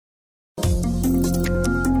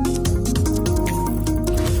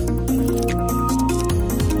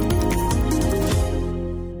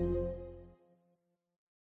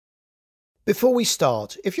Before we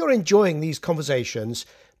start, if you're enjoying these conversations,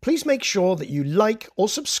 please make sure that you like or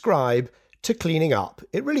subscribe to Cleaning Up.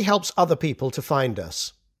 It really helps other people to find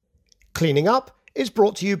us. Cleaning Up is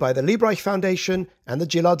brought to you by the Liebreich Foundation and the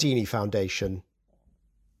Gilardini Foundation.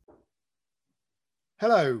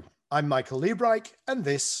 Hello, I'm Michael Liebreich, and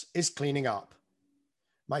this is Cleaning Up.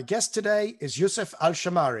 My guest today is Youssef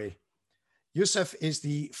Al-Shamari. Youssef is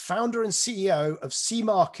the founder and CEO of Sea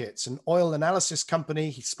Markets, an oil analysis company.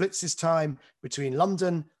 He splits his time between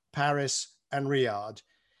London, Paris, and Riyadh.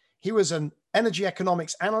 He was an energy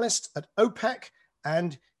economics analyst at OPEC,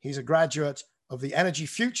 and he's a graduate of the Energy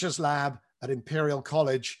Futures Lab at Imperial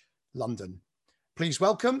College, London. Please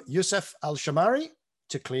welcome Youssef Al-Shamari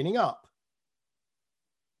to Cleaning Up.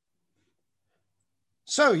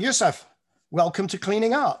 So, Youssef, welcome to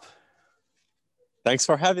Cleaning Up. Thanks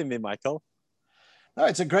for having me, Michael. No,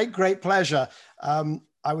 it's a great pleasure.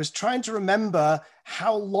 I was trying to remember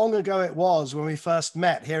how long ago it was when we first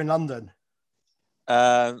met here in London.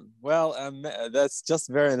 That's just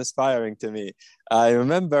very inspiring to me. I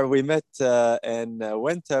remember we met in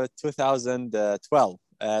winter 2012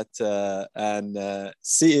 at an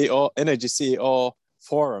Energy CEO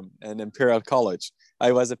forum in Imperial College.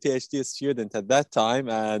 I was a PhD student at that time,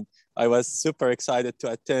 and I was super excited to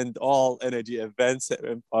attend all energy events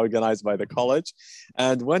organized by the college.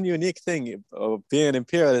 And one unique thing of being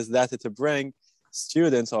Imperial is that it bring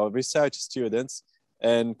students or research students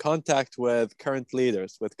in contact with current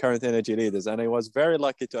leaders, with current energy leaders. And I was very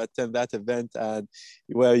lucky to attend that event, and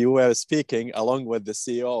where you were speaking along with the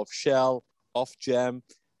CEO of Shell, Ofgem,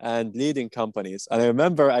 and leading companies. And I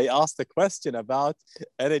remember I asked a question about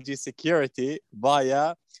energy security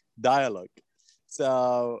via dialogue.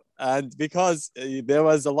 So, and because there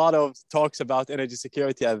was a lot of talks about energy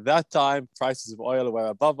security at that time, prices of oil were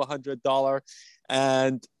above $100.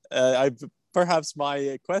 And perhaps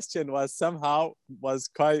my question was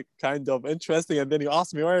quite kind of interesting. And then you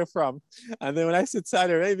asked me where you're from. And then when I said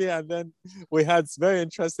Saudi Arabia, and then we had very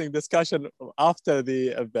interesting discussion after the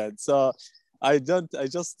event. So I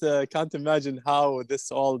just can't imagine how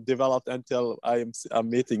this all developed until I'm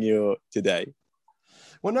meeting you today.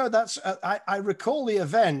 Well, no, that's I recall the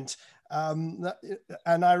event, and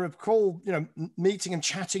I recall meeting and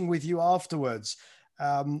chatting with you afterwards,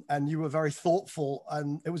 and you were very thoughtful,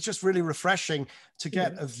 and it was just really refreshing to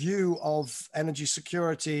get a view of energy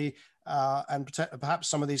security and perhaps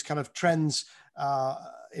some of these kind of trends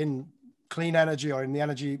in clean energy or in the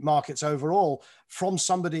energy markets overall from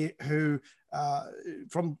somebody who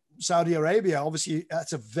from Saudi Arabia. Obviously,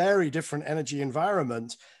 that's a very different energy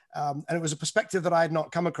environment. And it was a perspective that I had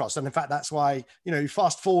not come across. And in fact, that's why, you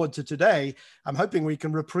fast forward to today, I'm hoping we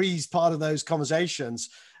can reprise part of those conversations.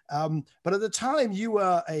 But at the time you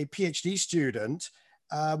were a PhD student,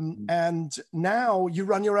 and now you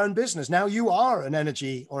run your own business. Now you are an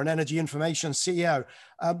energy information CEO.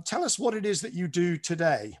 Tell us what it is that you do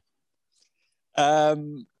today.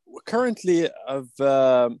 Currently,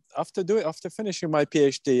 after finishing my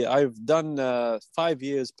PhD, I've done 5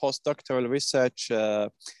 years postdoctoral research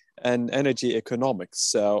in energy economics.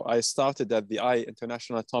 So I started at the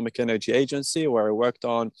International Atomic Energy Agency, where I worked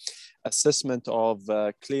on assessment of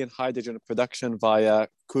clean hydrogen production via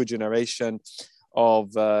cogeneration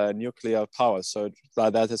of nuclear power. So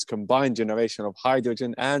that is combined generation of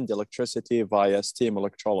hydrogen and electricity via steam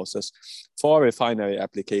electrolysis for refinery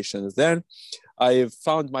applications. Then I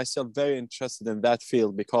found myself very interested in that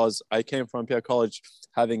field because I came from Imperial College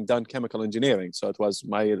having done chemical engineering. So it was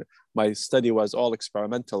my study was all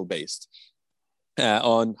experimental based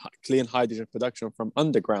on clean hydrogen production from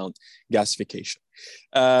underground gasification.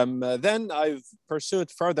 Then I've pursued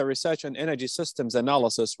further research on energy systems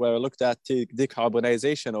analysis, where I looked at the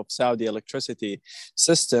decarbonization of Saudi electricity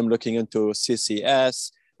system, looking into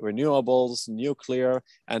CCS, renewables, nuclear,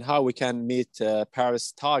 and how we can meet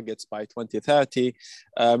Paris targets by 2030,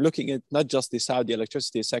 looking at not just the Saudi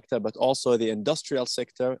electricity sector, but also the industrial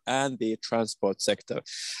sector and the transport sector.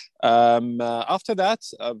 After that,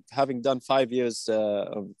 having done 5 years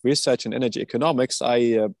of research in energy economics,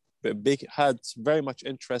 I had very much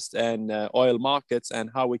interest in oil markets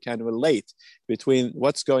and how we can relate between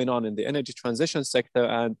what's going on in the energy transition sector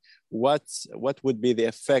and what would be the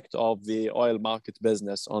effect of the oil market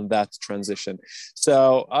business on that transition.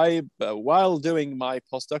 So while doing my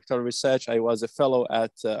postdoctoral research, I was a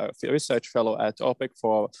research fellow at OPEC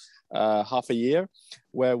for half a year,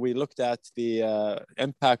 where we looked at the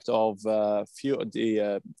impact of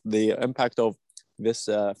the impact of this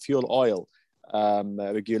fuel oil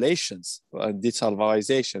regulations and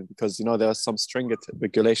desulfurization, because there are some stringent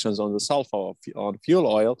regulations on the sulfur on fuel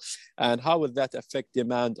oil, and how would that affect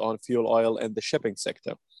demand on fuel oil in the shipping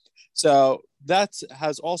sector. So that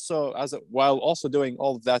has also, while also doing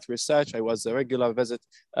all of that research, I was a regular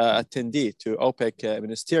attendee to OPEC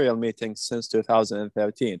ministerial meetings since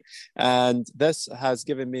 2013. And this has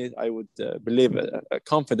given me, I would believe, a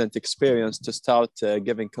confident experience to start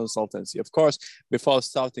giving consultancy. Of course, before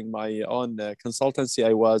starting my own consultancy,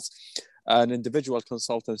 I was an individual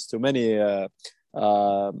consultant to many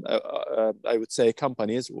I would say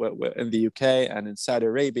companies in the UK and in Saudi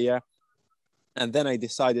Arabia. And then I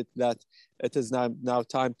decided that it is now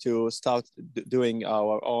time to start doing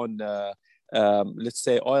our own, let's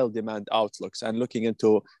say, oil demand outlooks and looking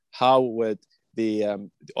into how would the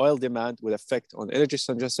oil demand would affect on energy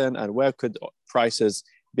transition and where could prices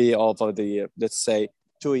be over the, let's say,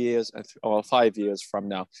 2 years or 5 years from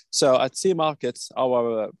now. So at Sea Markets,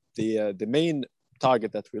 the main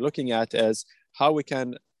target that we're looking at is how we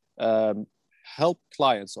can help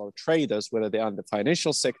clients or traders, whether they are in the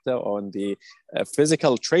financial sector or in the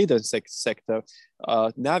physical trader sector,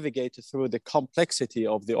 navigate through the complexity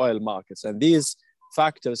of the oil markets. And these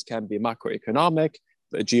factors can be macroeconomic,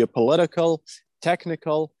 geopolitical,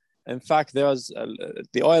 technical. In fact, there's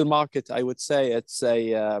the oil market. I would say it's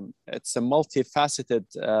a multifaceted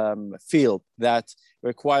field that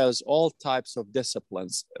requires all types of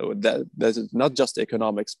disciplines. That is not just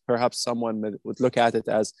economics. Perhaps someone would look at it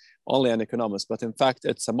as only an economist, but in fact,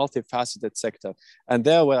 it's a multifaceted sector. And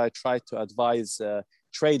there, where I try to advise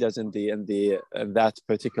traders in that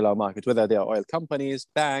particular market, whether they are oil companies,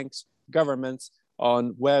 banks, governments,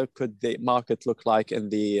 on where could the market look like in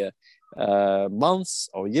the months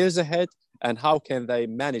or years ahead, and how can they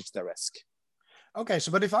manage the risk. Okay,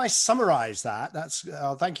 so but if I summarize that, that's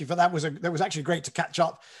thank you for that. That was actually great to catch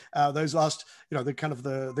up those last, the kind of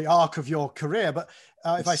the arc of your career. But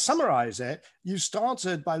if I summarize it, you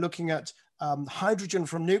started by looking at hydrogen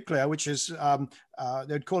from nuclear, which is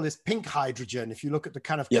they'd call this pink hydrogen. If you look at the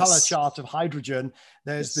kind of color chart of hydrogen,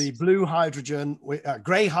 there's the blue hydrogen,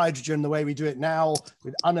 gray hydrogen, the way we do it now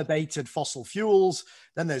with unabated fossil fuels.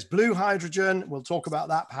 Then there's blue hydrogen. We'll talk about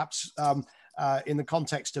that perhaps in the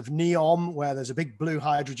context of NEOM, where there's a big blue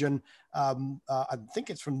hydrogen. I think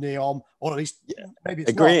it's from NEOM, or at least maybe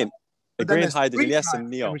it's green. Not. The green hydrogen, yes,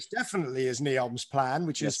 and NEOM. Which definitely is NEOM's plan,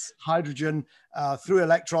 which is hydrogen through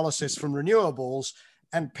electrolysis from renewables,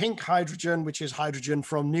 and pink hydrogen, which is hydrogen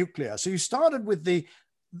from nuclear. So you started with the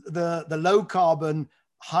low carbon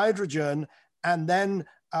hydrogen, and then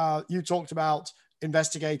you talked about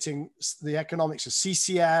investigating the economics of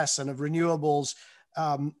CCS and of renewables.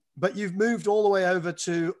 But you've moved all the way over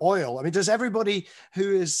to oil. I mean, does everybody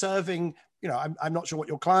who is serving, I'm not sure what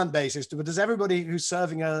your client base is, but does everybody who's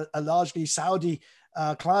serving a largely Saudi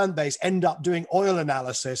client base end up doing oil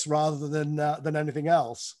analysis rather than anything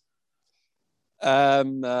else?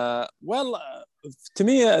 To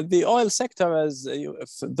me, the oil sector,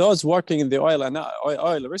 those working in the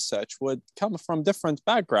oil research would come from different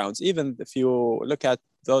backgrounds. Even if you look at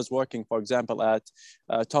those working, for example, at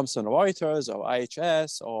Thomson Reuters or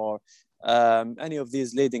IHS or any of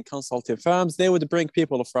these leading consulting firms, they would bring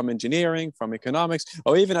people from engineering, from economics,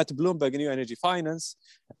 or even at Bloomberg New Energy Finance.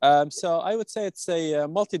 So I would say it's a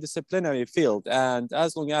multidisciplinary field. And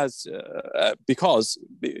as long as, because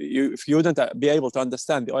if you wouldn't be able to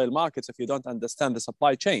understand the oil markets, if you don't understand the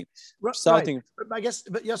supply chain, right. I guess,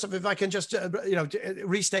 but Yosef, if I can just,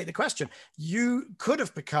 restate the question, you could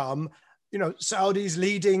have become, Saudi's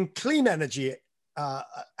leading clean energy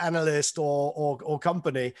analyst or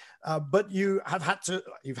company, but you've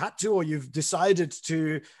you've decided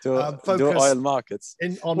to focus do oil markets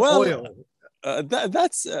on oil.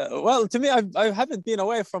 To me, I haven't been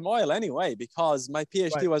away from oil anyway, because my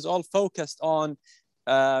PhD was all focused on,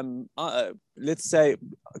 let's say,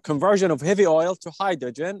 conversion of heavy oil to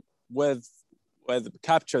hydrogen with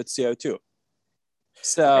captured CO2.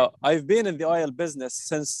 So I've been in the oil business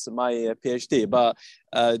since my PhD, but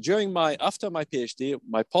after my PhD,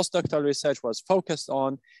 my postdoctoral research was focused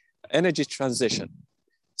on energy transition.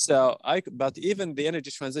 But even the energy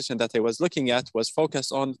transition that I was looking at was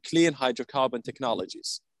focused on clean hydrocarbon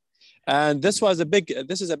technologies. And this is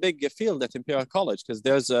a big field at Imperial College, because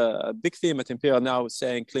there's a big theme at Imperial now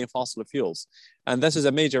saying clean fossil fuels. And this is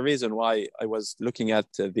a major reason why I was looking at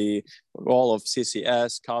the role of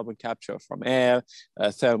CCS, carbon capture from air,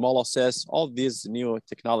 thermolysis, all these new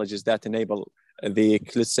technologies that enable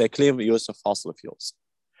let's say, clean use of fossil fuels.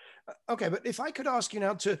 Okay, but if I could ask you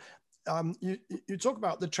now to, you talk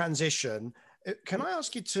about the transition. Can I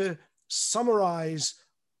ask you to summarize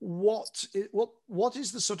what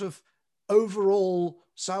is the sort of overall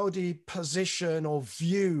Saudi position or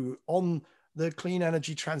view on the clean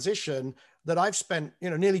energy transition that I've spent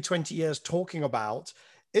nearly 20 years talking about?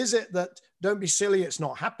 Is it that don't be silly, it's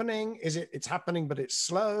not happening? Is it it's happening but it's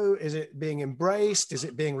slow? Is it being embraced? Is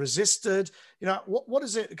it being resisted? What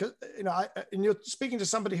is it? Because and you're speaking to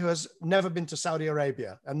somebody who has never been to Saudi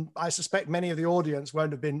Arabia, and I suspect many of the audience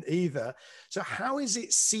won't have been either. So how is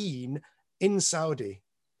it seen in Saudi?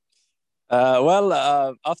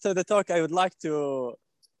 After the talk, I would like to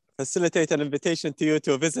facilitate an invitation to you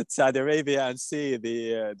to visit Saudi Arabia and see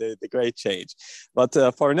the great change. But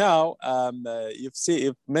for now,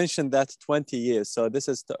 you've mentioned that 20 years. So this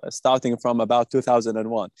is starting from about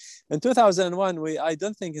 2001. In 2001, I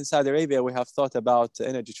don't think in Saudi Arabia we have thought about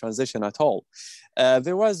energy transition at all.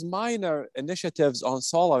 There was minor initiatives on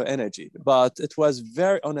solar energy, but it was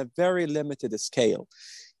on a very limited scale.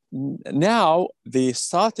 Now, the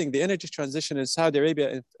energy transition in Saudi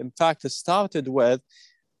Arabia, in fact, started with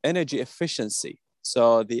energy efficiency.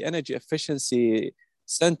 So the Energy Efficiency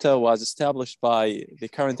Center was established by the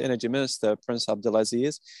current energy minister, Prince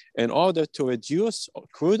Abdulaziz, in order to reduce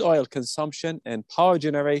crude oil consumption and power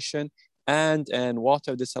generation and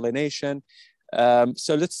water desalination.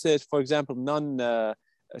 So let's say, for example,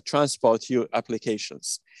 non-transport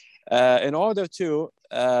applications. In order to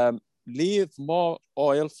leave more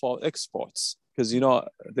oil for exports. Because,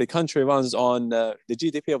 the country runs on the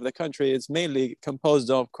GDP of the country is mainly composed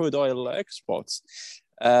of crude oil exports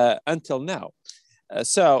until now.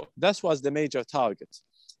 So that was the major target.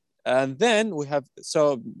 And then we have,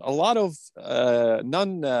 a lot of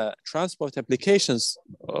non-transport applications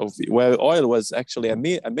where oil was actually a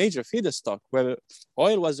major feedstock, where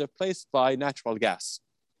oil was replaced by natural gas.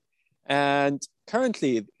 And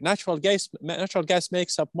currently, natural gas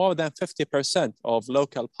makes up more than 50% of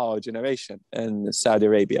local power generation in Saudi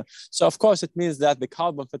Arabia. So, of course, it means that the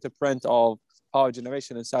carbon footprint of power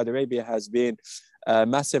generation in Saudi Arabia has been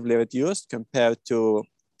massively reduced compared to,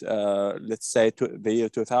 let's say, to the year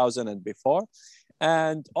 2000 and before.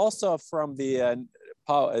 And also from the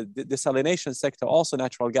desalination sector, also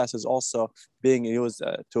natural gas is also being used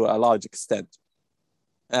to a large extent.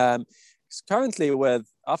 Currently,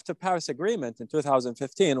 after Paris Agreement in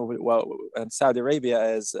 2015, and Saudi Arabia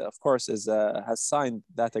has signed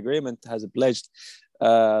that agreement, has pledged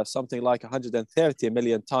something like 130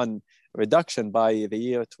 million ton reduction by the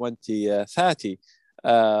year 2030.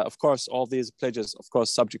 Of course, all these pledges, of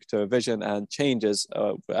course, subject to revision and changes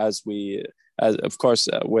with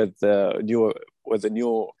the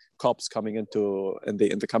new COPs coming in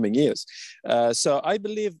the coming years. So I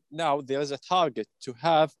believe now there is a target to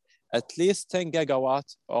have at least 10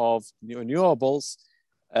 gigawatts of renewables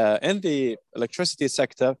in the electricity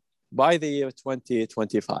sector by the year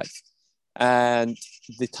 2025. And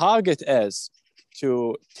the target is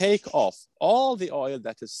to take off all the oil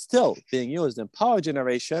that is still being used in power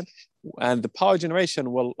generation, and the power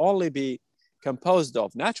generation will only be composed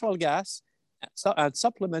of natural gas and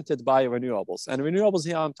supplemented by renewables. And renewables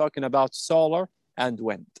here, I'm talking about solar and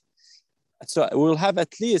wind. So we'll have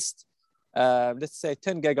at least let's say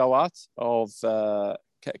 10 gigawatts of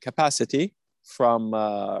capacity from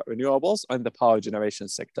renewables in the power generation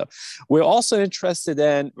sector. We're also interested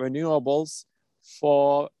in renewables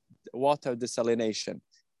for water desalination,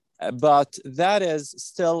 but that is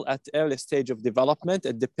still at the early stage of development.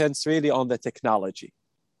 It depends really on the technology.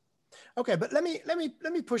 Okay, but let me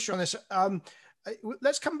push you on this.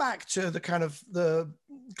 Let's come back to the kind of the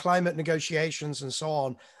climate negotiations and so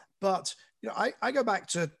on. But I go back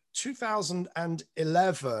to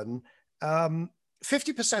 2011,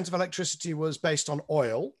 50% of electricity was based on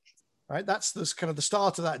oil, right? That's this kind of the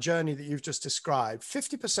start of that journey that you've just described.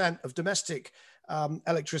 50% of domestic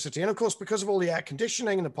electricity. And of course, because of all the air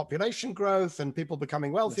conditioning and the population growth and people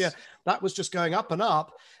becoming wealthier, yes, that was just going up and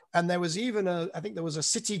up. And there was even I think there was a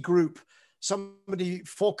Citigroup, somebody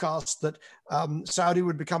forecast that Saudi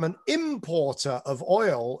would become an importer of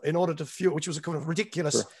oil in order to fuel, which was a kind of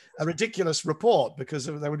ridiculous report, because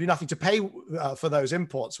there would be nothing to pay for those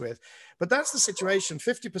imports with. But that's the situation.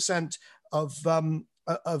 50%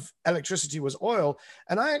 of electricity was oil.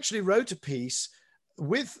 And I actually wrote a piece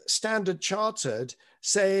with Standard Chartered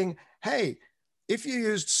saying, hey, if you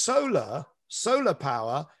used solar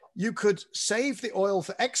power, you could save the oil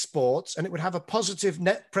for exports and it would have a positive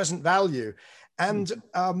net present value. And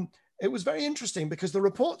it was very interesting because the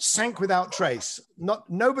report sank without trace.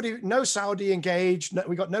 No Saudi engaged.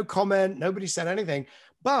 We got no comment. Nobody said anything.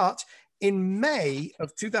 But in May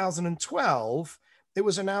of 2012, it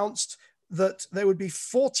was announced that there would be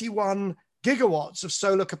 41 gigawatts of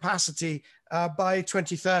solar capacity by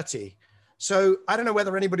 2030. So I don't know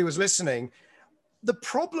whether anybody was listening. The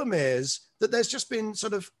problem is that there's just been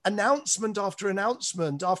sort of announcement after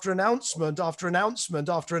announcement after announcement after announcement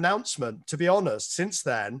after announcement, to be honest, since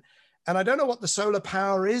then. And I don't know what the solar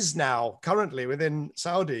power is now currently within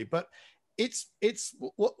Saudi, but it's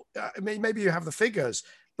what I mean, maybe you have the figures,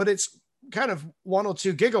 but it's kind of 1 or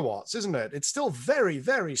 2 gigawatts, isn't it? It's still very,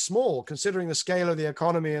 very small considering the scale of the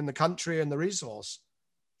economy and the country and the resource.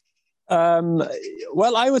 Um,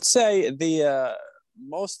 well, I would say the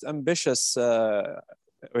most ambitious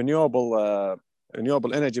renewable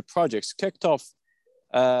energy projects kicked off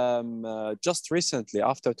just recently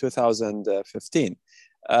after 2015.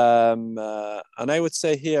 And I would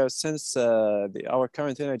say here, since our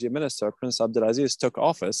current energy minister, Prince Abdulaziz, took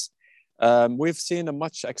office, we've seen a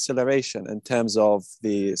much acceleration in terms of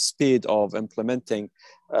the speed of implementing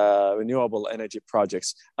renewable energy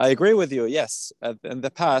projects. I agree with you. Yes, in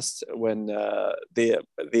the past, when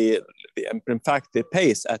in fact the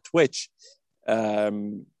pace at which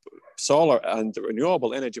solar and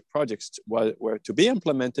renewable energy projects were to be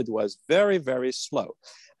implemented was very, very slow.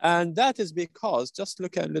 And that is because let's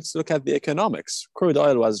look at the economics. Crude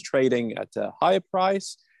oil was trading at a high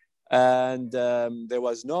price, and there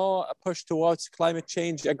was no push towards climate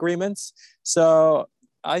change agreements. So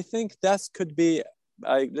I think that could be,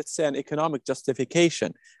 let's say, an economic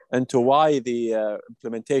justification into why the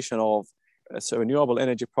implementation of renewable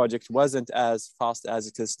energy project wasn't as fast as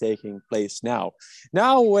it is taking place now.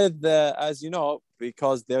 Now with, as you know,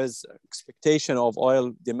 because there's expectation of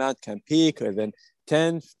oil demand can peak within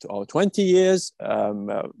 10 or 20 years.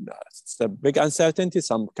 It's a big uncertainty.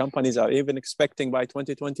 Some companies are even expecting by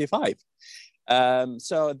 2025.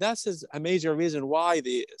 So that is a major reason why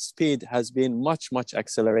the speed has been much, much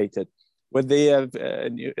accelerated. With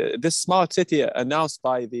this smart city announced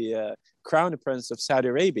by the Crown Prince of Saudi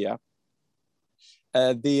Arabia,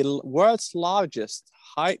 the world's largest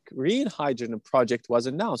green hydrogen project was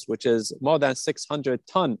announced, which is more than 600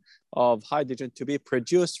 tons of hydrogen to be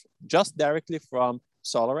produced just directly from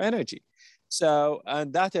solar energy. So,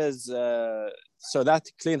 and that is, so that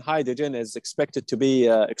clean hydrogen is expected to be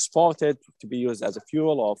exported, to be used as a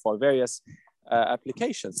fuel or for various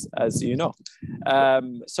applications, as you know.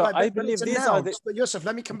 So right, I believe these are the... But Yusuf,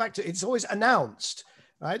 let me come back to, it's always announced,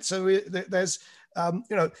 right? So there's,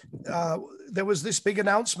 there was this big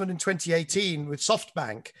announcement in 2018 with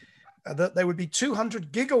SoftBank that there would be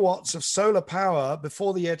 200 gigawatts of solar power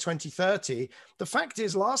before the year 2030. The fact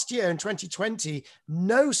is, last year in 2020,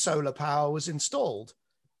 no solar power was installed.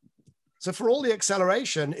 So for all the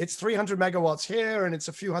acceleration, it's 300 megawatts here and it's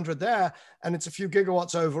a few hundred there and it's a few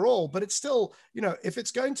gigawatts overall. But it's still, if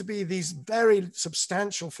it's going to be these very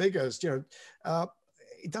substantial figures,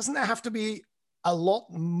 it doesn't have to be a lot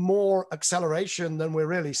more acceleration than we're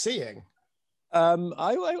really seeing.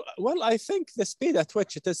 I think the speed at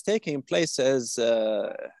which it is taking place is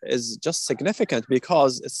just significant,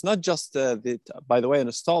 because it's not just by the way, an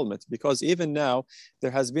installment, because even now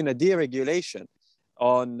there has been a deregulation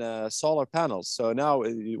on solar panels. So now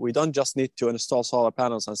we don't just need to install solar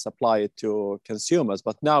panels and supply it to consumers,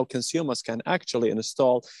 but now consumers can actually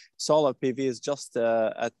install solar PVs just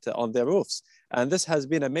on their roofs. And this has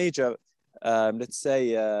been a major let's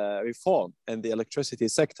say, reform in the electricity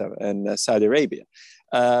sector in Saudi Arabia.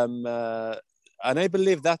 And I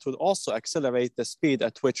believe that would also accelerate the speed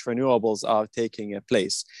at which renewables are taking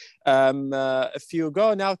place. If you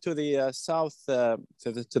go now to the south, to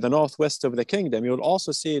the northwest of the kingdom, you'll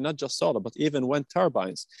also see not just solar, but even wind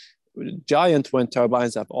turbines. Giant wind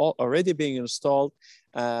turbines have already been installed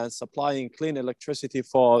and supplying clean electricity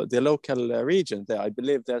for the local region there. I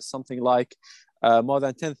believe there's something like more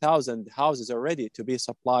than 10,000 houses are ready to be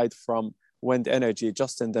supplied from wind energy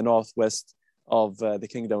just in the northwest of the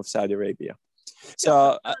Kingdom of Saudi Arabia.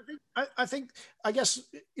 So I guess,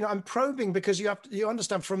 I'm probing because you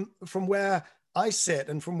understand from where I sit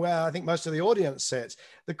and from where I think most of the audience sits.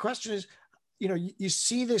 The question is, you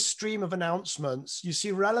see this stream of announcements, you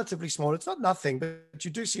see relatively small, it's not nothing, but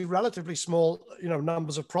you do see relatively small,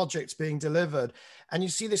 numbers of projects being delivered. And you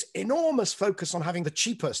see this enormous focus on having the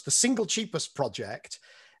single cheapest project.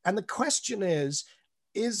 And the question is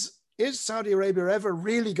Saudi Arabia ever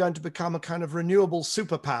really going to become a kind of renewable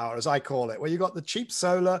superpower, as I call it, where you got the cheap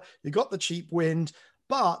solar, you got the cheap wind,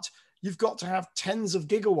 but you've got to have tens of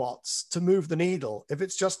gigawatts to move the needle. If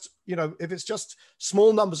it's just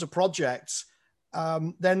small numbers of projects,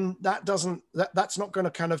 then that's not going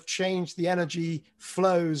to kind of change the energy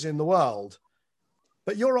flows in the world.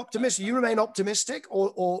 But you're optimistic. You remain optimistic,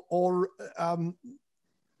 or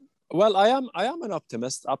well, I am an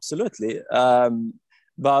optimist, absolutely.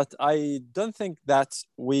 But I don't think that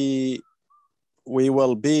we we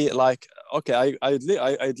will be like, okay,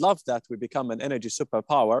 I'd love that we become an energy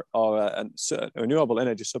superpower or a renewable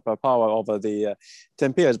energy superpower over the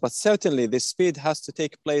 10 years, but certainly the speed has to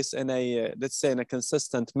take place in a, let's say, in a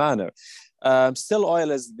consistent manner. Still, oil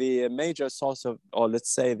is the major source of, or let's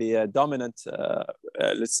say the dominant,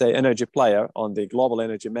 let's say, energy player on the global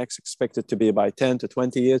energy mix, expected to be by 10 to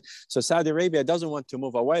 20 years. So Saudi Arabia doesn't want to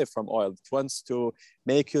move away from oil. It wants to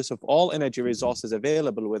make use of all energy resources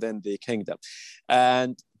available within the kingdom.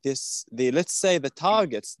 And let's say the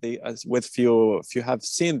targets, if you have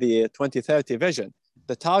seen the 2030 vision,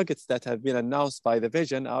 the targets that have been announced by the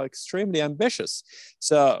vision are extremely ambitious.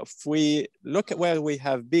 So if we look at where we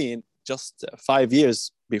have been just 5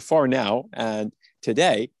 years before now and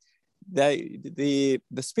today, the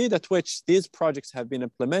speed at which these projects have been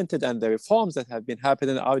implemented and the reforms that have been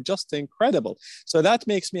happening are just incredible. So that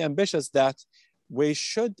makes me ambitious that we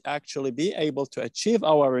should actually be able to achieve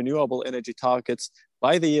our renewable energy targets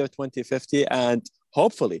by the year 2050 and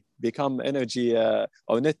hopefully become energy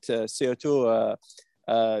or net CO2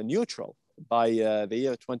 neutral by the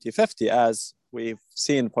year 2050, as we've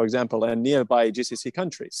seen, for example, in nearby GCC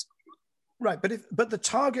countries. Right, but the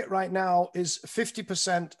target right now is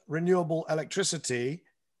 50% renewable electricity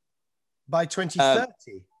by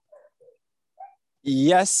 2030.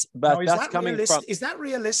 Yes, but now, that's coming from... Is that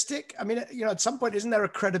realistic? I mean, you know, at some point, isn't there a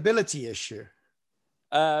credibility issue?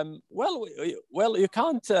 Well, you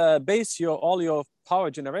can't base all your power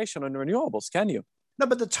generation on renewables, can you? No,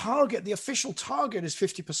 but the official target is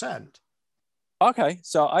 50%. Okay,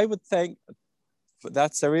 so I would think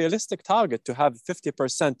that's a realistic target, to have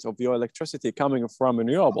 50% of your electricity coming from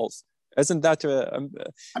renewables. Isn't that I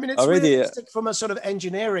mean, it's already realistic from a sort of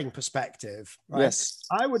engineering perspective, right? Yes,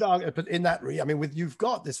 I would argue, but in that, I mean, you've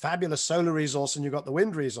got this fabulous solar resource and you've got the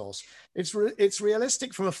wind resource. It's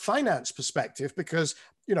realistic from a finance perspective, because,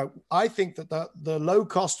 you know, I think that the low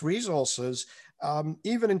cost resources,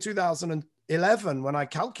 even in 2011, when I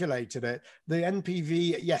calculated it, the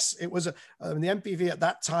NPV, yes, it was the NPV at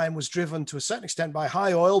that time was driven to a certain extent by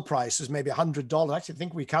high oil prices, maybe $100. I actually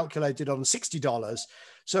think we calculated on $60.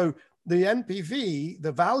 So the NPV,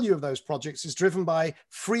 the value of those projects, is driven by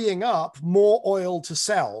freeing up more oil to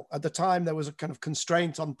sell. At the time, there was a kind of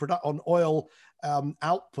constraint on oil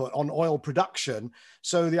output, on oil production.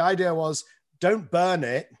 So the idea was, don't burn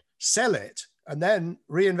it, sell it, and then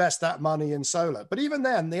reinvest that money in solar. But even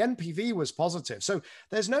then, the NPV was positive. So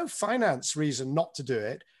there's no finance reason not to do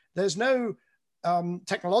it. There's no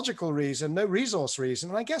technological reason, no resource reason.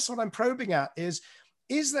 And I guess what I'm probing at is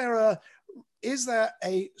there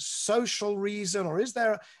a social reason, or is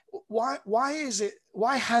there, why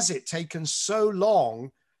has it taken so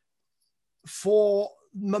long for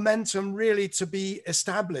momentum really to be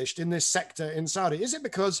established in this sector in Saudi? Is it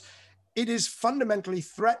because it is fundamentally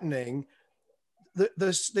threatening,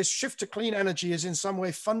 this shift to clean energy is in some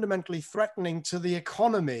way fundamentally threatening to the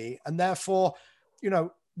economy, and therefore, you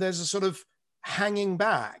know, there's a sort of hanging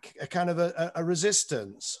back, a kind of a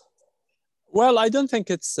resistance? Well, I don't think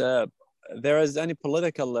there is any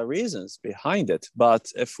political reasons behind it.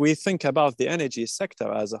 But if we think about the energy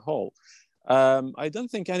sector as a whole, I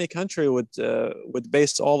don't think any country would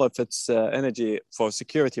base all of its energy, for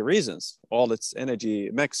security reasons, all its energy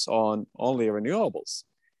mix on only renewables.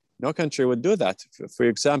 No country would do that. For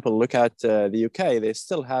example, look at the UK. They're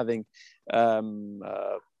still having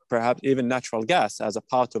perhaps even natural gas as a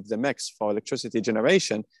part of the mix for electricity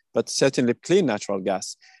generation, but certainly clean natural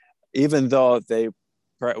gas, even though they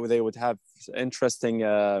would have interesting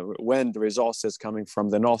wind resources coming from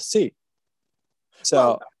the North Sea. So,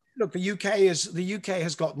 well, look, the UK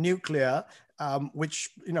has got nuclear,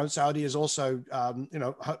 which, you know, Saudi is also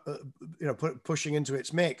pushing into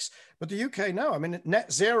its mix. But the UK, no, I mean,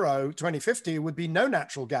 net zero 2050 would be no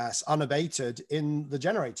natural gas unabated in the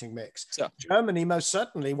generating mix. So Germany most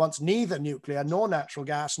certainly wants neither nuclear nor natural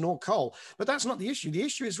gas nor coal. But that's not the issue. The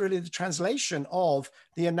issue is really the translation of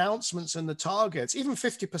the announcements and the targets. Even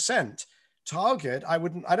 50% target, I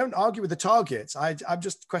don't argue with the targets. I'm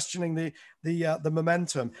just questioning the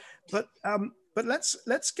momentum. But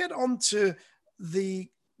let's get on to the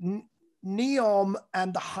NEOM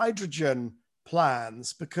and the hydrogen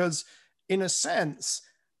plans, because in a sense,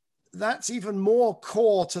 that's even more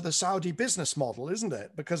core to the Saudi business model, isn't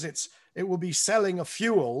it? Because it will be selling a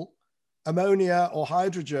fuel, ammonia or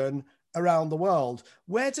hydrogen, around the world.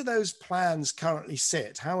 Where do those plans currently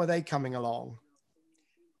sit? How are they coming along?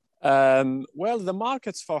 Well, the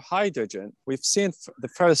markets for hydrogen, we've seen the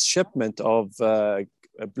first shipment of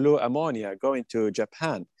blue ammonia going to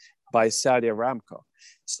Japan by Saudi Aramco.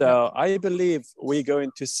 So I believe we're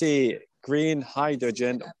going to see green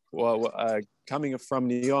hydrogen coming from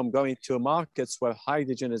New York, going to markets where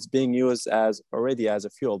hydrogen is being used already as a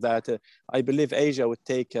fuel. That I believe Asia would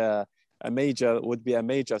take would be a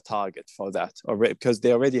major target for that, because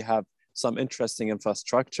they already have some interesting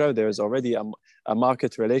infrastructure. There is already a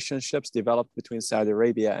market relationships developed between Saudi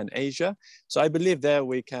Arabia and Asia. So I believe there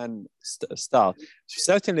we can start.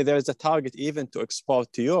 Certainly there is a target even to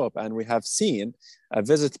export to Europe. And we have seen a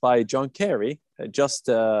visit by John Kerry just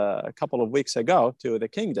a couple of weeks ago to the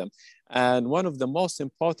kingdom. And one of the most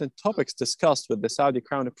important topics discussed with the Saudi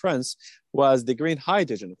Crown Prince was the green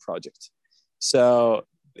hydrogen project. So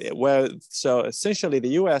essentially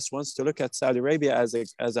the US wants to look at Saudi Arabia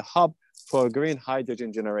as a hub for green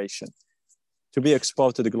hydrogen generation to be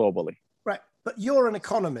exported globally. Right. But you're an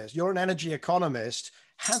economist, you're an energy economist.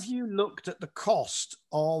 Have you looked at the cost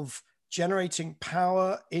of generating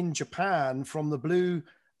power in Japan from the blue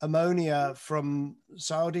ammonia from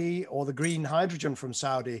Saudi or the green hydrogen from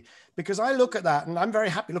Saudi? Because I look at that and I'm very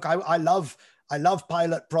happy. Look, I love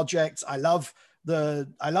pilot projects. I love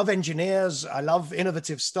engineers. I love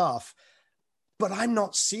innovative stuff, but I'm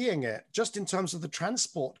not seeing it just in terms of the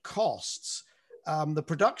transport costs, the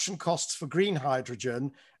production costs for green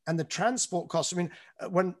hydrogen and the transport costs. I mean,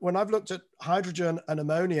 when I've looked at hydrogen and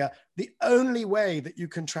ammonia, the only way that you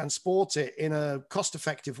can transport it in a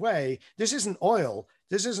cost-effective way, this isn't oil.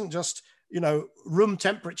 This isn't just, room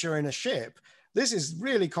temperature in a ship. This is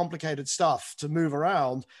really complicated stuff to move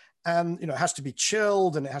around. And, it has to be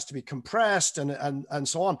chilled and it has to be compressed and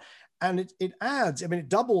so on. And it adds, it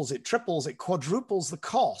doubles, it triples, it quadruples the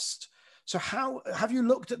cost. So how have you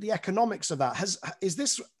looked at the economics of that? Is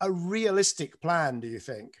this a realistic plan, do you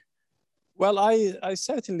think? Well, I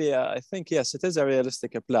certainly, I think, yes, it is a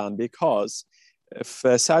realistic plan, because if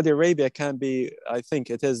Saudi Arabia can be, I think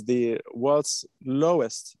it is the world's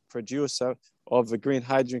lowest producer of the green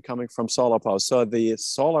hydrogen coming from solar power. So the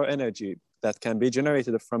solar energy that can be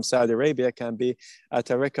generated from Saudi Arabia can be at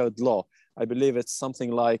a record low. I believe it's something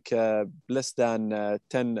like less than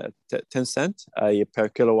 10 cents per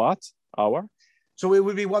kilowatt hour. So it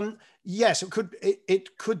would be yes, it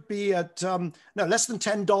could be at, less than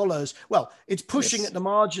 $10. Well, it's pushing at the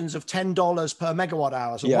margins of $10 per megawatt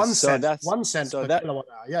hour. So yes, 1 cent per kilowatt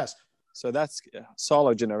hour, yes. So that's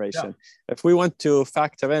solar generation. Yeah. If we want to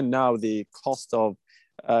factor in now the cost of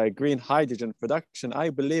green hydrogen production,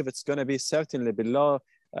 I believe it's going to be certainly below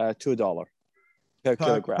 $2 per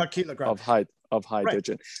kilogram of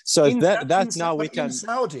hydrogen. Right. So now we can. In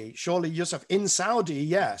Saudi, surely, Yusuf, in Saudi,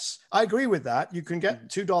 yes, I agree with that. You can get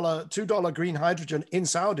 $2 green hydrogen in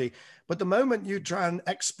Saudi, but the moment you try and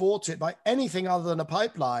export it by anything other than a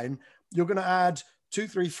pipeline, you're going to add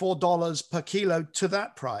 $2, $3, $4 per kilo to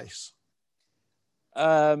that price.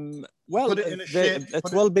 Well,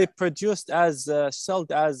 it will be produced as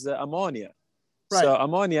sold as ammonia. Right. So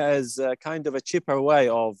ammonia is kind of a cheaper way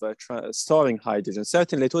of storing hydrogen.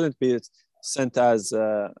 Certainly, it wouldn't be sent as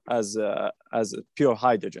pure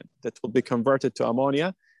hydrogen. That will be converted to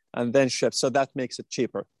ammonia and then shipped. So that makes it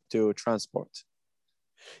cheaper to transport.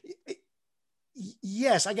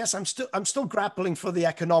 Yes, I guess I'm still grappling for the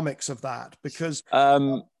economics of that, because.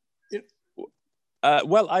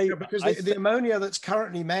 The ammonia that's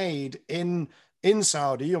currently made in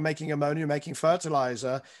Saudi, you're making ammonia, you're making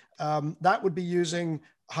fertilizer, that would be using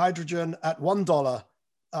hydrogen at $1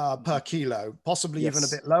 per kilo, possibly even a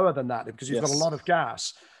bit lower than that, because you've got a lot of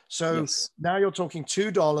gas. So now you're talking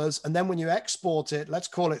 $2, and then when you export it, let's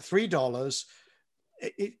call it $3.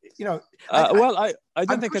 I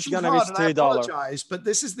don't think it's going to reach $3. I apologize, but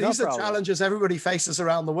these are challenges everybody faces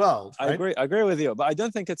around the world. Right? I agree with you, but I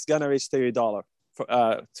don't think it's going to reach $3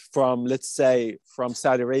 from, let's say, from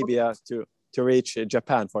Saudi Arabia to reach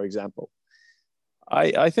Japan, for example.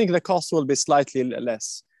 I think the cost will be slightly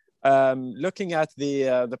less. Looking at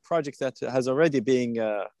the project that has already been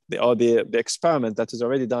the experiment that is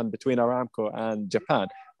already done between Aramco and Japan,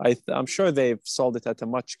 I'm sure they've sold it at a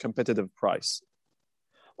much competitive price.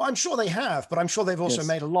 Well, I'm sure they have, but I'm sure they've also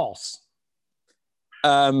made a loss.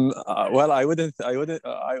 Well, I wouldn't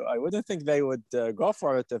think they would go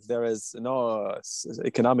for it if there is no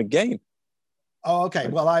economic gain. Oh, okay.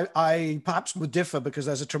 Well, I perhaps would differ, because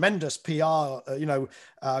there's a tremendous PR, coup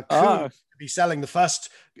to be selling the first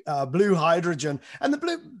blue hydrogen, and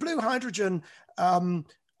the blue hydrogen. The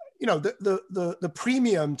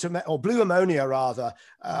premium or blue ammonia rather,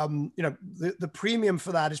 the premium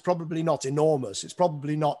for that is probably not enormous. It's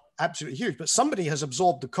probably not absolutely huge, but somebody has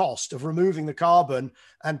absorbed the cost of removing the carbon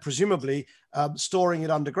and presumably storing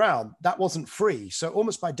it underground. That wasn't free. So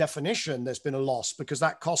almost by definition, there's been a loss, because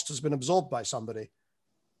that cost has been absorbed by somebody.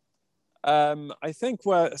 I think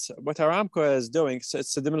what Aramco is doing, so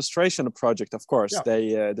it's a demonstration project, of course. Yeah.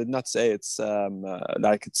 They did not say it's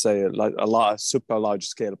like it's a like a super large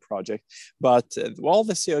scale project, but all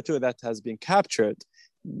the CO2 that has been captured,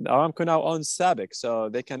 Aramco now owns SABIC, so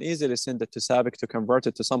they can easily send it to SABIC to convert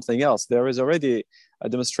it to something else. There is already a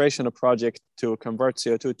demonstration project to convert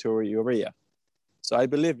CO2 to urea. So I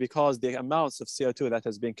believe because the amounts of CO2 that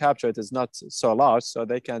has been captured is not so large, so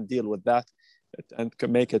they can deal with that and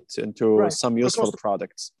can make it into some useful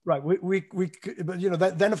products. Right.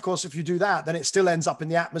 But then of course, if you do that, then it still ends up in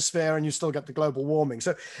the atmosphere, and you still get the global warming.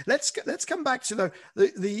 So let's come back to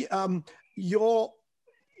the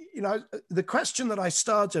question that I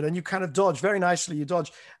started, and you kind of dodged very nicely. You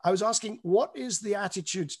dodged. I was asking, what is the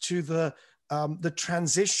attitude to the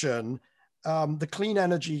transition, the clean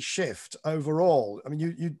energy shift overall? I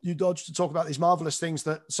mean, you dodged to talk about these marvelous things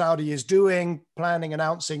that Saudi is doing, planning,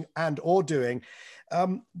 announcing, and/or doing.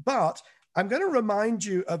 But I'm going to remind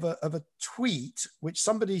you of a tweet which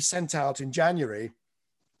somebody sent out in January,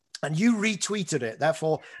 and you retweeted it.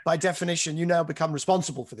 Therefore, by definition, you now become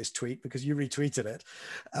responsible for this tweet because you retweeted it.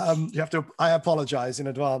 I apologize in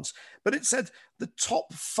advance. But it said the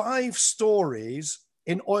top 5 stories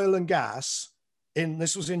in oil and gas.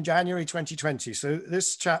 This was in January 2020. So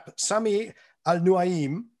this chap, Sami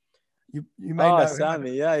Al-Nuaim, you may know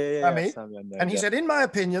Sami, Sami. Sami, and he said, in my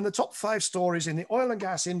opinion, the top 5 stories in the oil and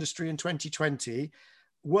gas industry in 2020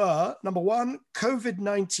 were, number 1,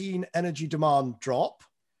 COVID-19 energy demand drop;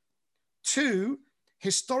 2,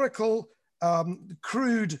 historical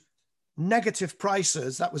crude negative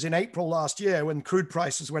prices. That was in April last year when crude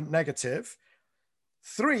prices went negative.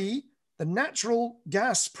 3, the natural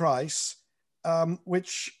gas price,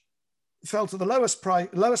 which fell to the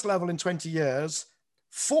lowest level in 20 years.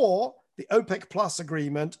 4, the OPEC Plus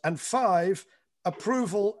agreement. And 5,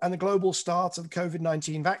 approval and the global start of the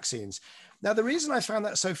COVID-19 vaccines. Now, the reason I found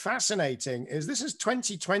that so fascinating is this is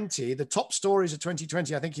 2020, the top stories of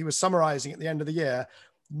 2020, I think he was summarizing at the end of the year.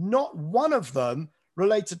 Not one of them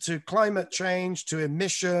related to climate change, to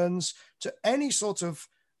emissions, to any sort of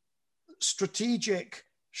strategic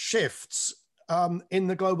shifts in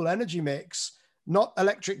the global energy mix, not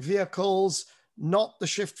electric vehicles, not the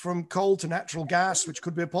shift from coal to natural gas, which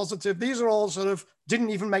could be a positive. These are all sort of didn't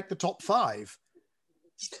even make the top 5.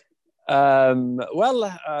 I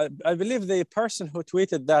believe the person who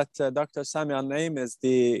tweeted that, Dr. Sami Al-Naim,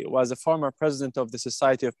 was a former president of the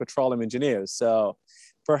Society of Petroleum Engineers. So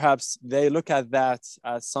perhaps they look at that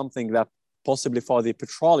as something that possibly for the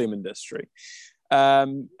petroleum industry.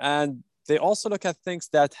 And they also look at things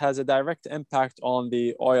that has a direct impact on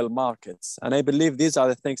the oil markets. And I believe these are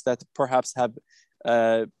the things that perhaps have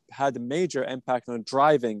had a major impact on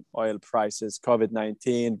driving oil prices: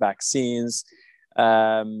 COVID-19, vaccines,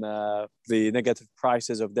 the negative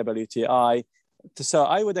prices of WTI. So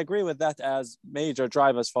I would agree with that as major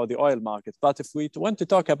drivers for the oil market. But if we want to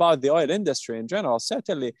talk about the oil industry in general,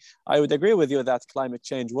 certainly I would agree with you that climate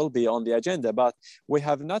change will be on the agenda, but we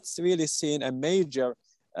have not really seen a major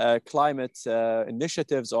climate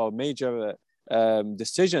initiatives or major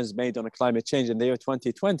decisions made on climate change in the year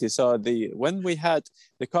 2020. So when we had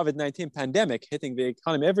the COVID-19 pandemic hitting the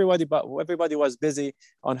economy, everybody was busy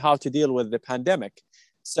on how to deal with the pandemic.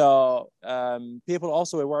 So people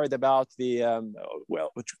also were worried about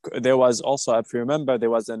there was also, if you remember,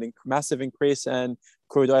 there was a massive increase in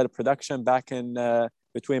crude oil production back in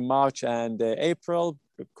between March and April.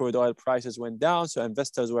 Crude oil prices went down, so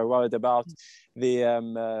investors were worried about the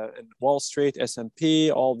Wall Street,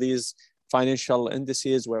 S&P, all these financial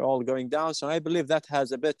indices were all going down. So I believe that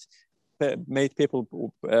has a bit made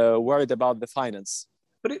people worried about the finance.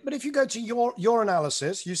 But if you go to your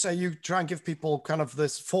analysis, you say you try and give people kind of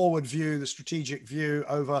this forward view, the strategic view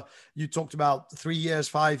over, you talked about 3 years,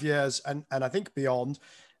 5 years, and I think beyond.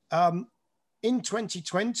 In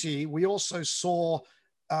 2020, we also saw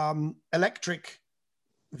electric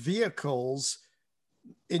vehicles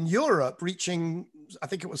in Europe reaching, I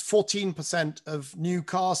think it was 14% of new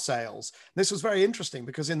car sales. This was very interesting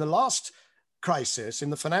because in the last crisis, in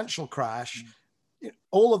the financial crash,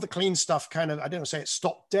 all of the clean stuff kind of, I don't want to say it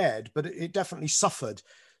stopped dead, but it definitely suffered.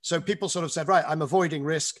 So people sort of said, right, I'm avoiding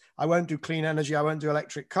risk. I won't do clean energy. I won't do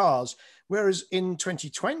electric cars. Whereas in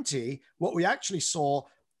 2020, what we actually saw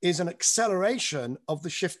is an acceleration of the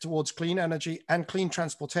shift towards clean energy and clean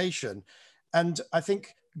transportation. And I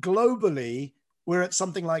think globally, we're at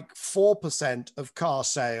something like 4% of car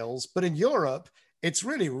sales. But in Europe, it's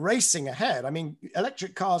really racing ahead. I mean,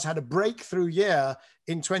 electric cars had a breakthrough year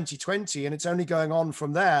in 2020, and it's only going on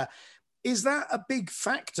from there. Is that a big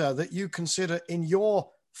factor that you consider in your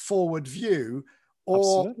forward view?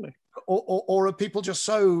 Or, Absolutely. or are people just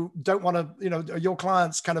so don't want to, your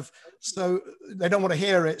clients kind of, so they don't want to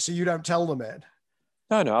hear it, so you don't tell them it?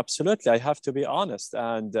 No, no, absolutely. I have to be honest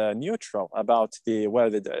and neutral about where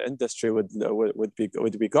the industry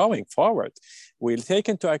would be going forward. We'll take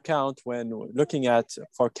into account when looking at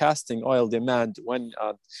forecasting oil demand one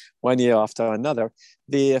year after another.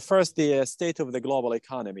 The state of the global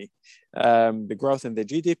economy, the growth in the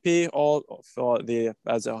GDP, all for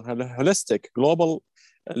as a holistic global,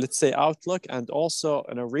 let's say, outlook, and also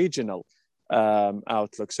in a regional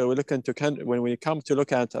outlook. So we look into when we come to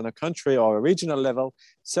look at on a country or a regional level,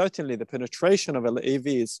 certainly the penetration of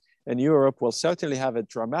EVs in Europe will certainly have a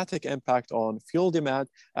dramatic impact on fuel demand,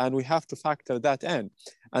 and we have to factor that in.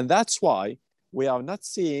 And that's why we are not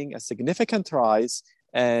seeing a significant rise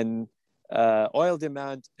in oil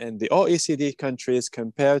demand in the OECD countries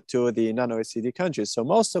compared to the non-OECD countries. So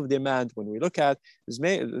most of demand, when we look at,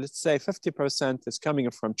 let's say 50% is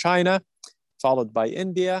coming from China, followed by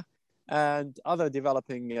India, and other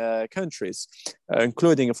developing countries,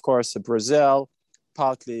 including, of course, Brazil,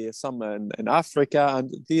 partly some in Africa,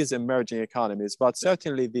 and these emerging economies. But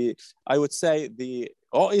certainly, I would say the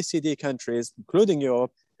OECD countries, including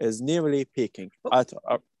Europe, is nearly peaking.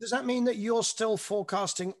 Does that mean that you're still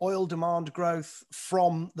forecasting oil demand growth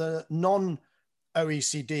from the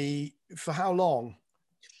non-OECD for how long?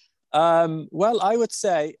 Well, I would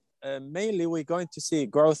say mainly we're going to see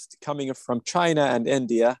growth coming from China and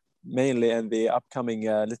India, mainly in the upcoming,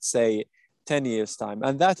 let's say, 10 years' time.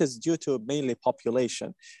 And that is due to mainly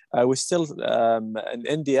population. We still, in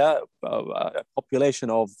India, a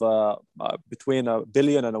population of between 1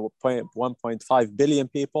 billion and 1.5 billion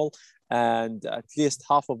people, and at least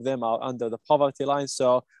half of them are under the poverty line.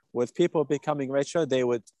 So with people becoming richer, they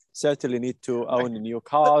would certainly need to own new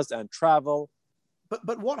cars and travel.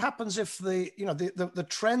 But what happens if the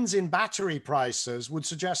trends in battery prices would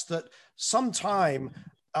suggest that sometime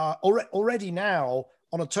already now,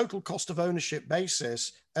 on a total cost of ownership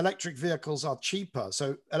basis, electric vehicles are cheaper.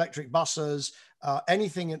 So electric buses,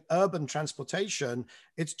 anything in urban transportation,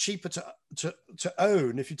 it's cheaper to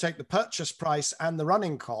own if you take the purchase price and the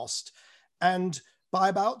running cost. And by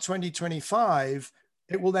about 2025,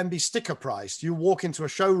 it will then be sticker priced. You walk into a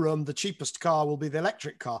showroom, the cheapest car will be the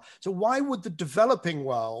electric car. So why would the developing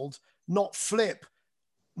world not flip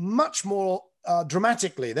much more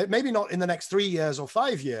dramatically? Maybe not in the next 3 years or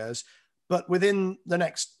 5 years, but within the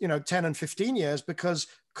next 10 and 15 years, because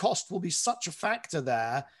cost will be such a factor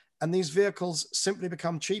there, and these vehicles simply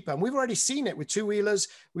become cheaper. And we've already seen it with two-wheelers,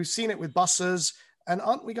 we've seen it with buses, and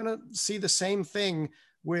aren't we going to see the same thing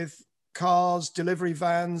with cars, delivery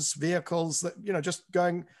vans, vehicles that just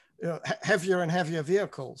going heavier and heavier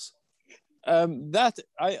vehicles? That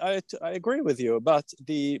I agree with you, but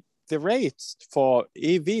the rate for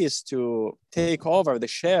EVs to take over the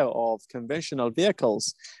share of conventional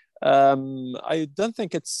vehicles, I don't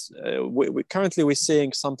think it's, we're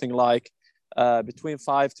seeing something like between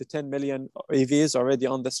 5 to 10 million EVs already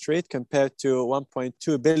on the street compared to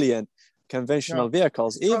 1.2 billion conventional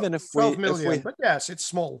vehicles. 12 million, but yes, it's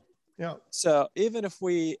small. Yeah. So even if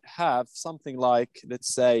we have something like,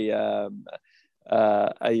 let's say, a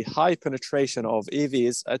high penetration of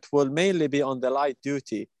EVs, it will mainly be on the light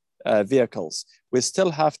duty vehicles. We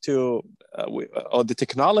still have to, or the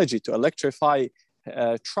technology to electrify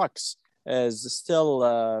trucks is still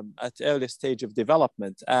at early stage of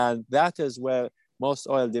development. And that is where most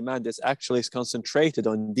oil demand is actually concentrated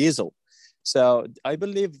on diesel. So I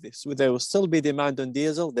believe there will still be demand on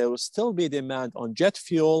diesel. There will still be demand on jet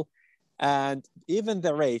fuel. And even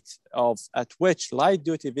the rate at which light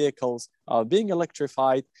duty vehicles are being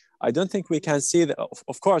electrified, I don't think we can see that.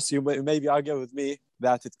 Of course, you maybe argue with me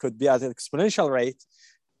that it could be at an exponential rate,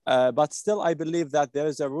 but still I believe that there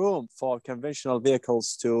is a room for conventional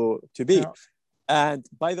vehicles to be. Yeah. And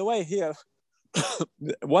by the way, here,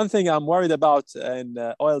 one thing I'm worried about in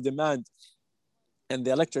oil demand in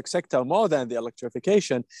the electric sector more than the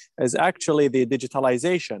electrification is actually the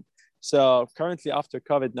digitalization. So currently after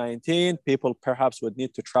COVID-19, people perhaps would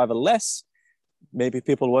need to travel less. Maybe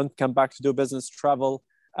people won't come back to do business travel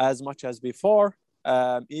as much as before.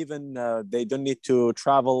 They don't need to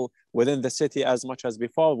travel within the city as much as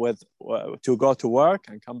before to go to work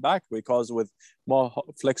and come back, because with more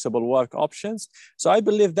flexible work options. So I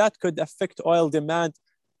believe that could affect oil demand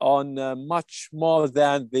on much more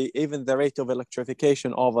than even the rate of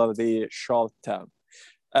electrification over the short term.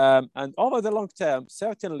 And over the long term,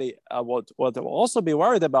 certainly what we'll also be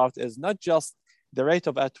worried about is not just the rate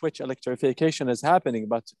at which electrification is happening,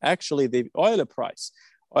 but actually the oil price.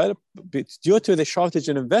 Due to the shortage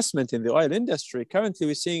in investment in the oil industry, currently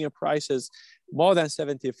we're seeing prices more than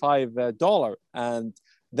 $75. And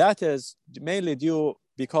That is mainly due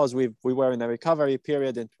because we were in a recovery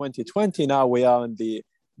period in 2020. Now we are in the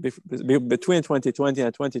between 2020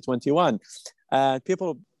 and 2021, and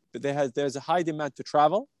people there's a high demand to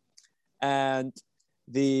travel, and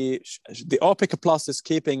the OPEC Plus is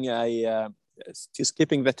keeping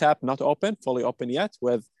the tap not fully open yet,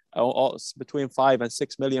 with between 5 and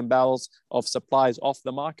 6 million barrels of supplies off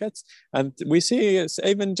the markets. And we see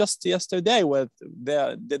even just yesterday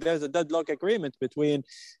there's a deadlock agreement between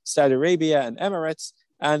Saudi Arabia and Emirates,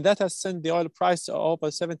 and that has sent the oil price over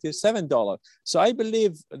 $77. So I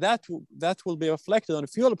believe that will be reflected on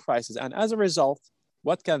fuel prices. And as a result,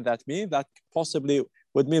 what can that mean? That possibly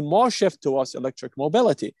would mean more shift towards electric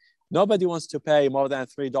mobility. Nobody wants to pay more than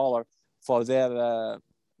 $3 for their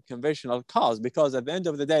conventional cars, because at the end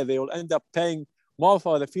of the day, they will end up paying more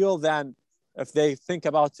for the fuel than if they think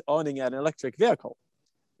about owning an electric vehicle,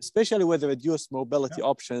 especially with the reduced mobility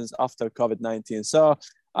options after COVID-19. So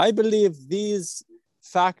I believe these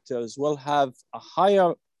factors will have a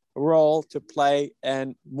higher role to play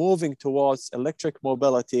in moving towards electric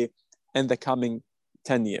mobility in the coming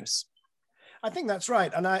 10 years. I think that's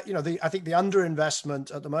right. And I think the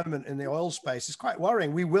underinvestment at the moment in the oil space is quite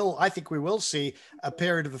worrying. I think we will see a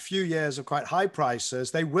period of a few years of quite high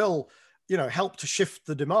prices. They will, help to shift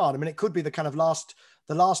the demand. I mean, it could be the kind of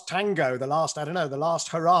the last tango, the last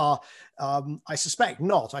hurrah. I suspect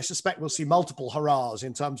not. I suspect we'll see multiple hurrahs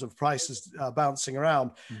in terms of prices bouncing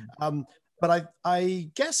around. But I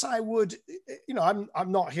guess I would, I'm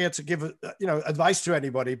not here to give, advice to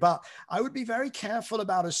anybody, but I would be very careful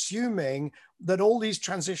about assuming that all these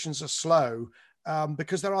transitions are slow,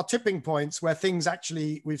 because there are tipping points where things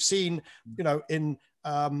actually, we've seen, in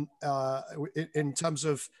terms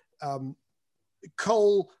of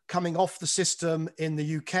coal coming off the system in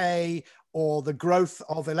the UK, or the growth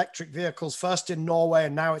of electric vehicles, first in Norway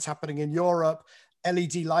and now it's happening in Europe.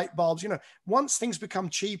 LED light bulbs, once things become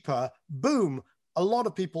cheaper, boom, a lot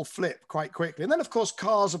of people flip quite quickly. And then of course,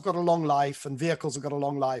 cars have got a long life and vehicles have got a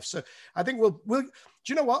long life. So I think we'll do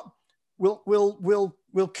you know what?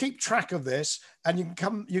 We'll keep track of this, and you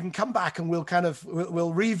can come back and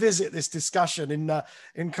we'll revisit this discussion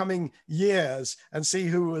in coming years and see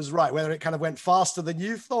who was right, whether it kind of went faster than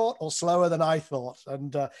you thought or slower than I thought.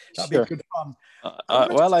 And that'd be good fun.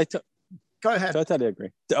 Go ahead. Totally agree.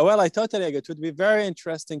 Well, I totally agree. It would be very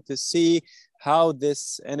interesting to see how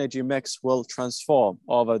this energy mix will transform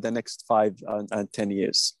over the next 5 and 10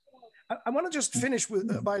 years. I want to just finish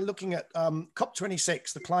by looking at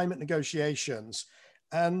COP26, the climate negotiations,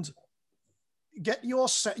 and get your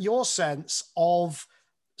sense of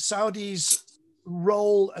Saudi's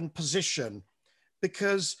role and position,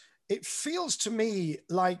 because it feels to me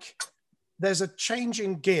like there's a change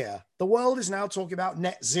in gear. The world is now talking about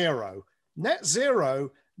net zero. Net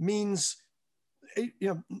zero means,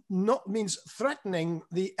 means threatening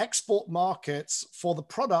the export markets for the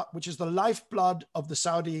product, which is the lifeblood of the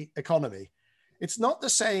Saudi economy. It's not the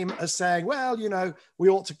same as saying, well, we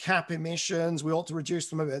ought to cap emissions, we ought to reduce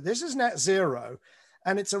them a bit. This is net zero,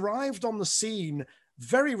 and it's arrived on the scene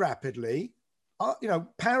very rapidly.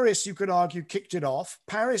 Paris, you could argue, kicked it off.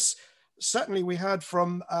 Paris, certainly we heard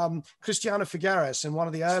from Christiana Figueres in one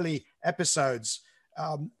of the early episodes.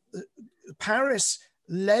 Paris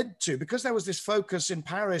led to, because there was this focus in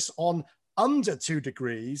Paris on under 2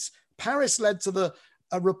 degrees, Paris led to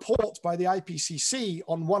a report by the IPCC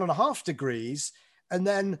on 1.5 degrees. And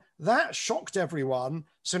then that shocked everyone.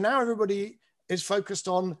 So now everybody is focused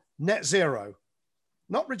on net zero,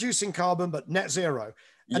 not reducing carbon, but net zero.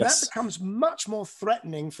 And that becomes much more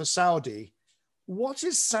threatening for Saudi. What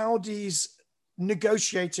is Saudi's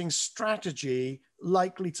negotiating strategy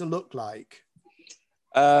likely to look like?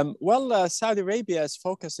 Saudi Arabia is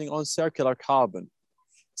focusing on circular carbon.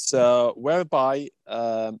 So whereby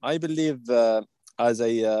I believe, as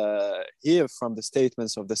I hear from the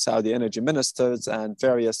statements of the Saudi energy ministers and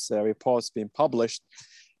various reports being published,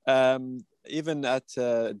 even at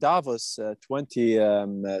Davos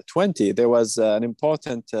 2020, there was an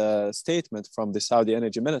important statement from the Saudi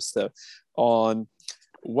energy minister on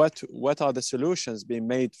what are the solutions being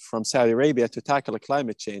made from Saudi Arabia to tackle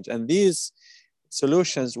climate change. And these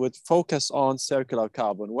solutions would focus on circular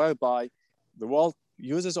carbon, whereby the world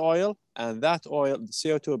uses oil, and that oil, the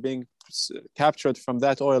CO2 being captured from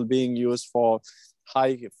that oil, being used for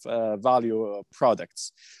high value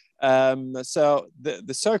products. So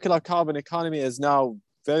the circular carbon economy is now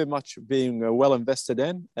very much being well invested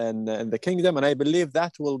in the kingdom, and I believe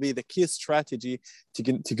that will be the key strategy to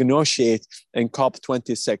negotiate in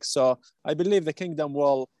COP26. So I believe the kingdom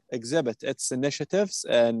will exhibit its initiatives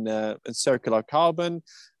in circular carbon,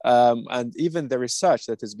 and even the research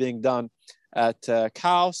that is being done at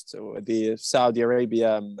KAUST, the Saudi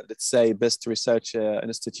Arabia, let's say, best research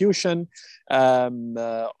institution.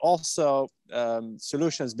 Also,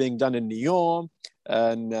 solutions being done in NEOM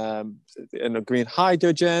and in green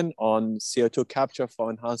hydrogen, on CO2 capture for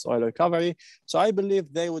enhanced oil recovery. So I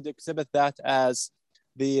believe they would exhibit that as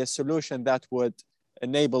the solution that would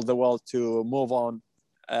enable the world to move on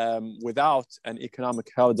without an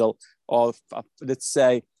economic hurdle of, let's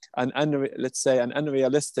say, an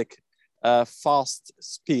unrealistic fast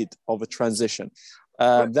speed of a transition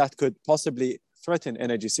that could possibly threaten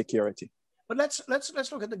energy security. But let's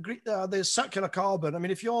look at the circular carbon. I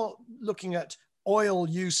mean, if you're looking at oil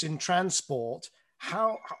use in transport,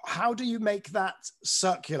 how do you make that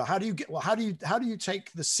circular? How do you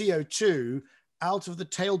take the CO2 out of the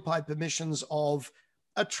tailpipe emissions of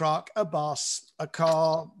a truck, a bus, a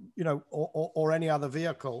car, or any other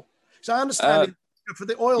vehicle? So I understand for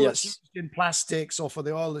the oil that's used in plastics, or for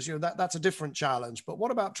the oil that's a different challenge. But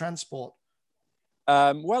what about transport?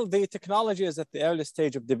 Well, the technology is at the early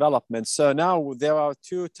stage of development. So now there are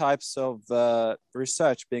two types of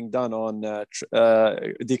research being done on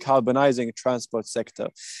decarbonizing transport sector.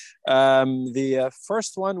 The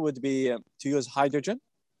first one would be to use hydrogen.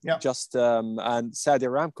 Yeah. And Saudi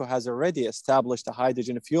Aramco has already established a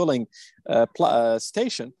hydrogen fueling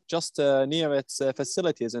station just near its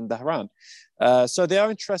facilities in Dhahran. So they are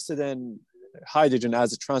interested in hydrogen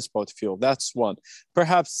as a transport fuel. That's one.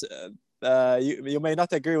 Perhaps you may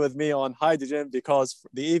not agree with me on hydrogen, because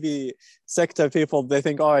the EV sector people, they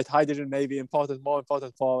think, all right, hydrogen may be more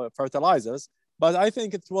important for fertilizers. But I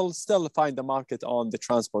think it will still find a market on the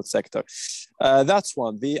transport sector. That's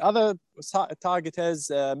one. The other target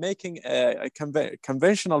is making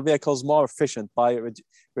conventional vehicles more efficient by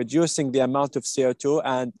reducing the amount of CO2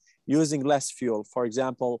 and using less fuel. For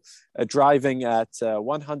example, driving at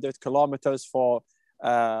 100 kilometers for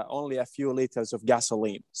only a few liters of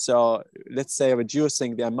gasoline. So let's say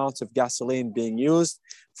reducing the amount of gasoline being used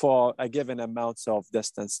for a given amount of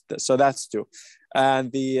distance. So that's two.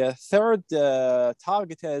 And the third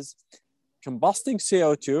target is combusting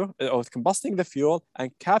CO2, or combusting the fuel and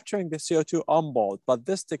capturing the CO2 on board. But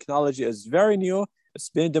this technology is very new. It's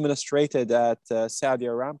been demonstrated at Saudi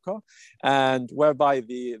Aramco, and whereby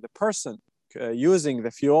the person using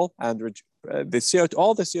the fuel and the CO2,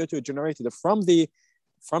 all the CO2 generated from the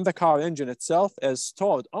car engine itself is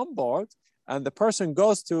stored on board, and the person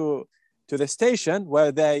goes to the station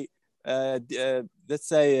where they, let's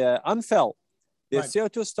say, unfill the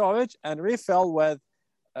CO2 storage and refill with,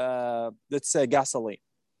 let's say, gasoline.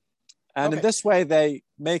 And in this way, they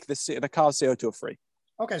make the car CO2 free.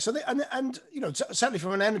 Okay, so certainly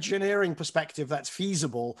from an engineering perspective, that's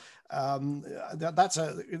feasible. That's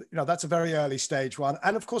a very early stage one,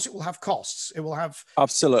 and of course, it will have costs. It will have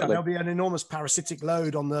absolutely. There'll be an enormous parasitic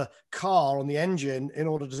load on the car, on the engine, in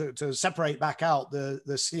order to separate back out the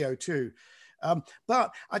CO2.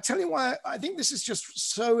 But I tell you why I think this is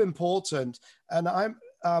just so important, and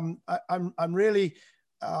I'm really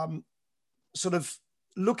sort of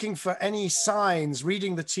looking for any signs,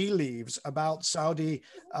 reading the tea leaves about Saudi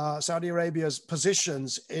Arabia's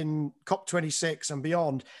positions in COP26 and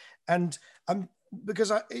beyond, and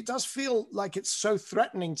because it does feel like it's so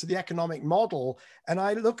threatening to the economic model. And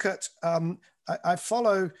I look at I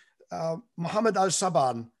follow Mohammed Al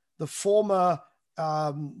Saban, the former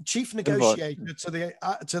chief negotiator to the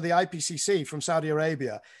IPCC from Saudi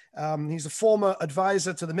Arabia. He's a former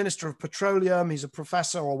advisor to the Minister of Petroleum. He's a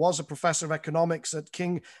professor, or was a professor of economics at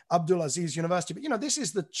King Abdulaziz University. But this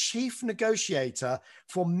is the chief negotiator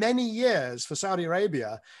for many years for Saudi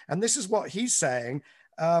Arabia, and this is what he's saying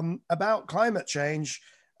about climate change.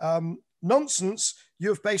 Nonsense. You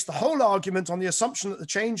have based the whole argument on the assumption that the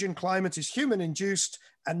change in climate is human-induced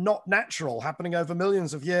and not natural, happening over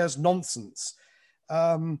millions of years. Nonsense.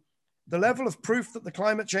 The level of proof that the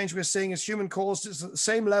climate change we're seeing is human-caused is at the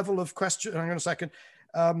same level of question. Hang on a second.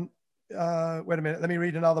 Wait a minute. Let me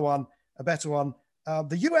read another one, a better one.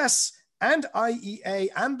 The US and IEA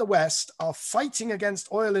and the West are fighting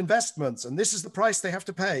against oil investments, and this is the price they have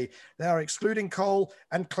to pay. They are excluding coal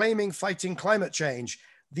and claiming fighting climate change.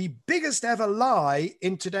 The biggest ever lie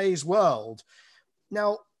in today's world.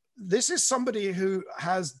 Now, this is somebody who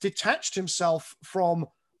has detached himself from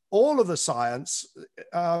all of the science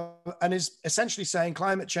and is essentially saying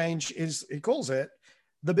climate change is, he calls it,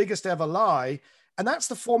 the biggest ever lie. And that's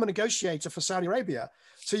the former negotiator for Saudi Arabia.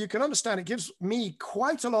 So you can understand it gives me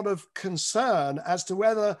quite a lot of concern as to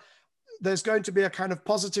whether there's going to be a kind of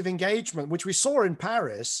positive engagement, which we saw in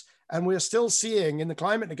Paris and we're still seeing in the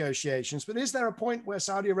climate negotiations. But is there a point where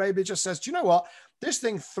Saudi Arabia just says, do you know what? This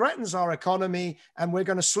thing threatens our economy and we're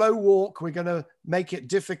going to slow walk. We're going to make it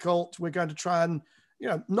difficult. We're going to try and,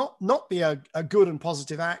 not be a good and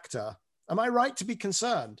positive actor. Am I right to be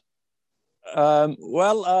concerned?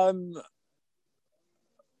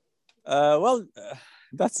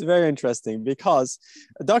 That's very interesting because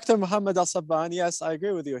Dr. Mohammed Al-Sabbahan, yes, I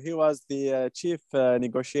agree with you. He was the chief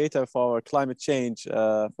negotiator for climate change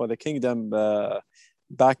for the kingdom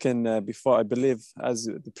back in before, I believe, as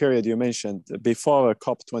the period you mentioned, before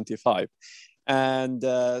COP25. And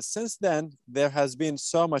since then, there has been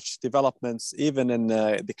so much developments, even in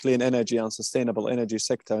the clean energy and sustainable energy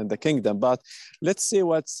sector in the kingdom. But let's see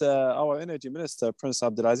what our energy minister, Prince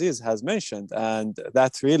Abdulaziz, has mentioned. And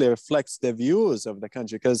that really reflects the views of the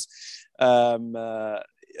country because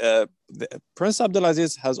Prince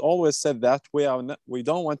Abdulaziz has always said that we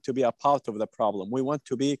don't want to be a part of the problem. We want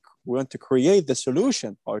to create the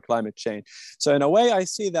solution for climate change. So in a way, I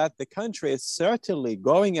see that the country is certainly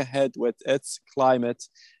going ahead with its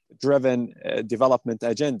climate-driven development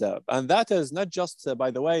agenda, and that is not just, by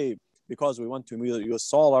the way, because we want to use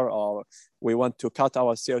solar or we want to cut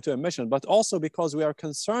our CO2 emission, but also because we are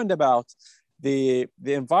concerned about the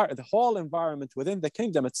whole environment within the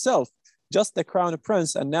kingdom itself. Just the Crown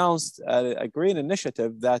Prince announced a green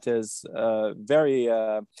initiative that is very,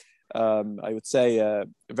 I would say,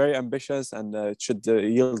 very ambitious and should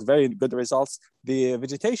yield very good results. The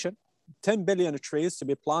vegetation, 10 billion trees to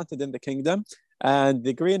be planted in the kingdom, and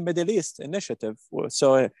the Green Middle East initiative.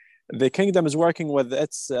 So the kingdom is working with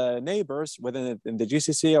its neighbors in the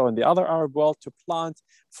GCC or in the other Arab world to plant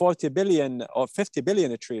 40 billion or 50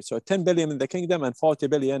 billion trees. So 10 billion in the kingdom and 40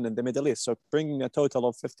 billion in the Middle East. So bringing a total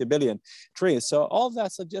of 50 billion trees. So all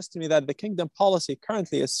that suggests to me that the kingdom policy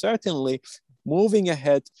currently is certainly moving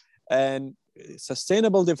ahead and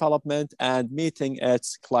sustainable development and meeting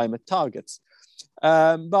its climate targets.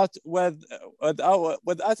 But with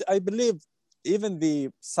us, I believe even the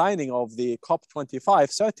signing of the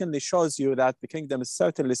COP25 certainly shows you that the kingdom is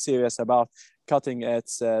certainly serious about cutting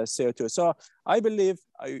its CO2. So I believe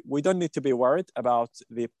we don't need to be worried about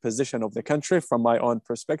the position of the country from my own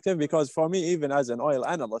perspective, because for me, even as an oil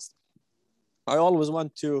analyst, I always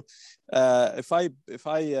want to, if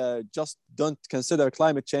I just don't consider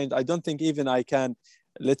climate change, I don't think even I can,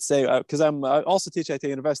 let's say, because I also teach at a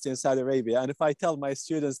university in Saudi Arabia, and if I tell my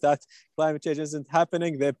students that climate change isn't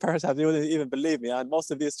happening, they perhaps wouldn't even believe me, and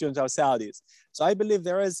most of these students are Saudis. So I believe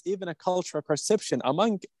there is even a cultural perception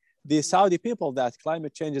among the Saudi people that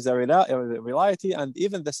climate change is a reality, and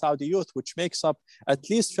even the Saudi youth, which makes up at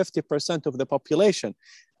least 50% of the population.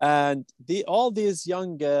 And all these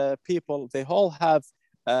young people, they all have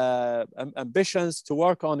ambitions to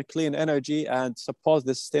work on clean energy and support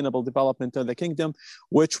the sustainable development of the kingdom,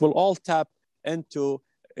 which will all tap into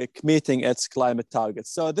meeting its climate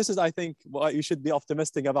targets. So this is, I think, why you should be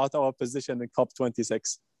optimistic about our position in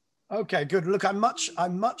COP26. Okay, good. Look, I'm much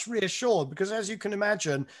reassured because, as you can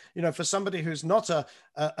imagine, for somebody who's not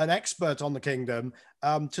an expert on the kingdom,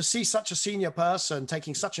 to see such a senior person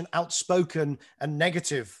taking such an outspoken and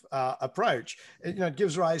negative approach, it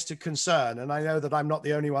gives rise to concern. And I know that I'm not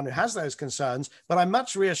the only one who has those concerns, but I'm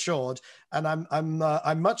much reassured, and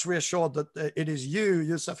I'm much reassured that it is you,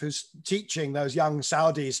 Yusuf, who's teaching those young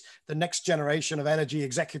Saudis, the next generation of energy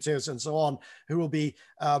executives and so on, who will be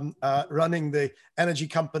running the energy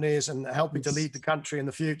companies and helping to lead the country in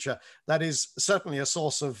the future. That is certainly a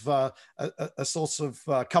source of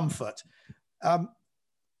comfort.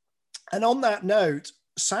 And on that note,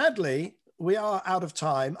 sadly, we are out of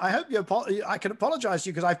time. I hope I can apologize to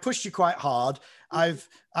you because I've pushed you quite hard. I've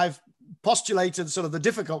postulated sort of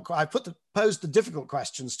posed the difficult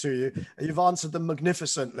questions to you. You've answered them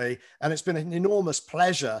magnificently, and it's been an enormous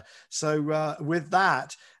pleasure. So with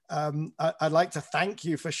that, I'd like to thank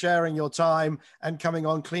you for sharing your time and coming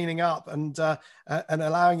on Cleaning Up and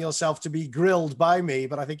allowing yourself to be grilled by me.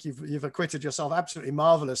 But I think you've acquitted yourself absolutely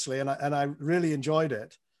marvelously, and I really enjoyed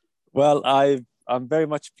it. Well, I'm very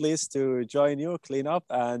much pleased to join you, Clean Up,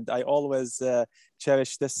 and I always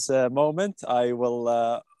cherish this moment. I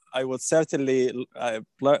will certainly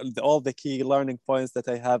learn all the key learning points that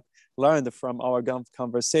I have learned from our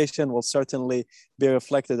conversation will certainly be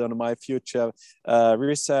reflected on my future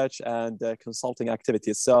research and consulting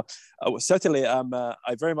activities. So certainly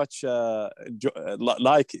I very much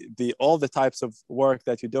like all the types of work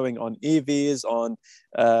that you're doing on EVs, on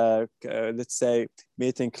let's say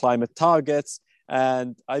meeting climate targets.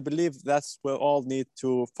 And I believe that's what we all need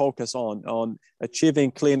to focus on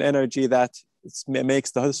achieving clean energy that it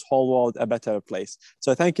makes this whole world a better place.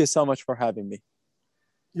 So thank you so much for having me.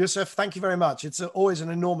 Yusuf, thank you very much. It's always an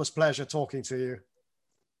enormous pleasure talking to you.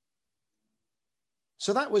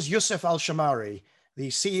 So that was Yusuf Al-Shamari, the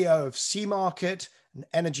CEO of Seamarket, an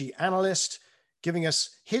energy analyst, giving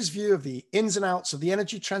us his view of the ins and outs of the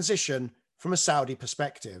energy transition from a Saudi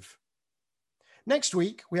perspective. Next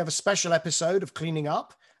week, we have a special episode of Cleaning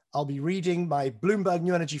Up. I'll be reading my Bloomberg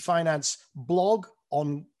New Energy Finance blog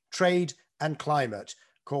on trade and climate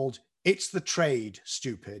called It's the Trade,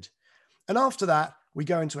 Stupid. And after that, we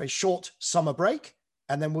go into a short summer break,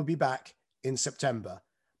 and then we'll be back in September.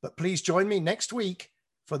 But please join me next week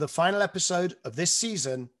for the final episode of this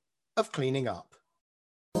season of Cleaning Up.